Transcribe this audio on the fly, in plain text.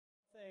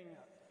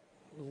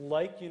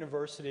like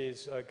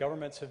universities,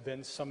 governments have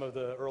been some of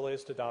the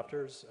earliest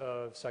adopters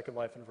of Second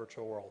Life and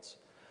virtual worlds.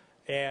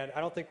 And I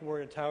don't think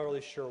we're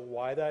entirely sure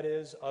why that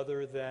is,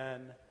 other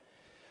than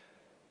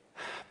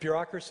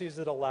bureaucracies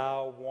that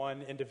allow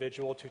one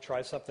individual to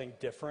try something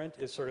different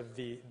is sort of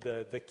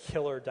the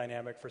killer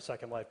dynamic for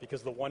Second Life,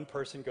 because the one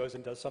person goes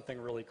and does something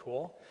really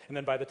cool, and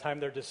then by the time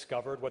they're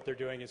discovered, what they're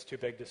doing is too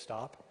big to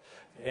stop.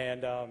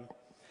 And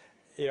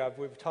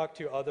we've talked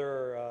to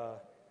other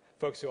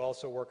folks who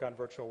also work on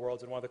virtual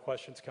worlds, and one of the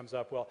questions comes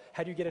up, well,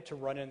 how do you get it to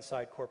run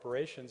inside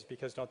corporations,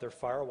 because don't their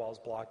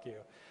firewalls block you?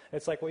 And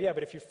it's like, well, yeah,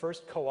 but if you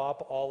first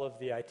co-op all of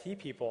the IT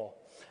people,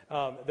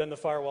 then the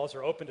firewalls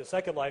are open to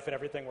Second Life and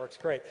everything works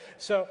great.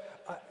 So,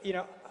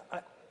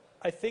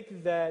 I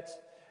think that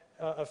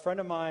a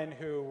friend of mine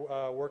who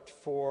works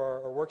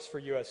for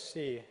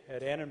USC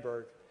at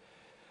Annenberg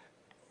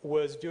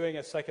was doing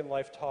a Second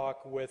Life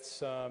talk with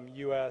some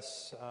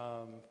U.S.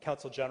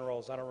 consul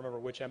generals. I don't remember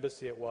which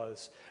embassy it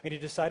was. And he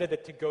decided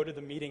that to go to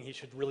the meeting, he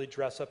should really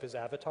dress up his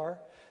avatar.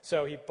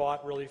 So he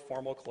bought really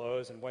formal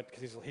clothes and went,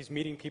 because he's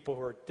meeting people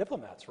who are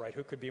diplomats, right?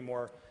 Who could be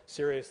more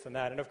serious than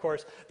that? And of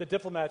course, the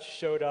diplomats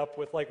showed up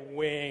with like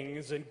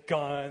wings and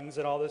guns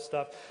and all this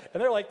stuff.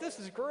 And they're like, this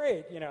is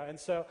great, And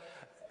so,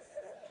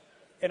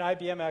 and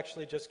IBM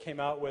actually just came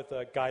out with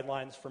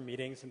guidelines for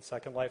meetings in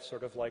Second Life,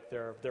 sort of like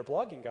their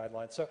blogging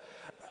guidelines. So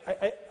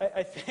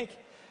I think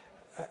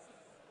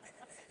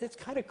it's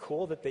kind of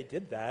cool that they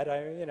did that.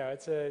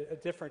 It's a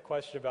different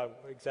question about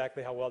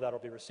exactly how well that'll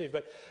be received.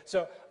 But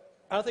so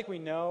I don't think we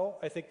know.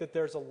 I think that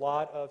there's a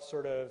lot of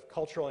sort of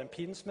cultural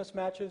impedance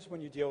mismatches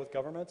when you deal with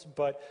governments.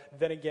 But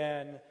then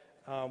again,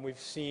 we've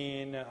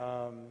seen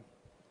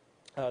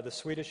the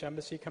Swedish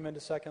embassy come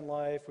into Second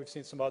Life. We've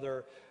seen some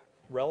other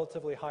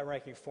relatively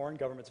high-ranking foreign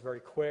governments very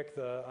quick.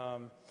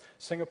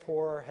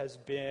 Singapore has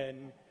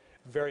been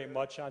very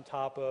much on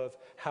top of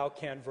how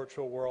can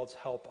virtual worlds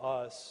help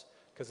us,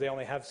 because they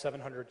only have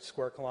 700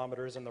 square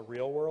kilometers in the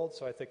real world,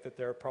 so I think that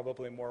they're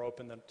probably more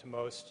open than to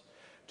most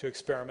to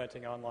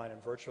experimenting online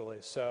and virtually.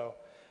 So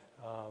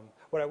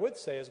what I would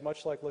say is,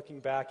 much like looking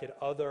back at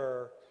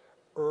other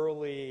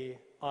early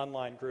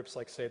online groups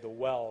like, say, The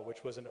Well,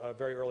 which was a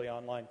very early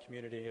online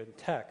community in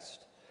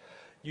text,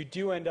 you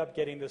do end up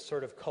getting this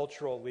sort of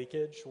cultural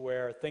leakage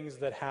where things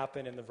that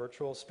happen in the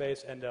virtual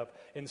space end up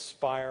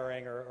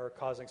inspiring or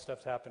causing stuff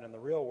to happen in the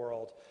real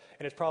world.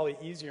 And it's probably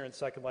easier in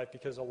Second Life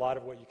because a lot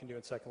of what you can do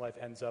in Second Life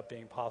ends up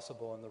being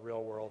possible in the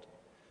real world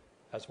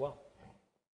as well.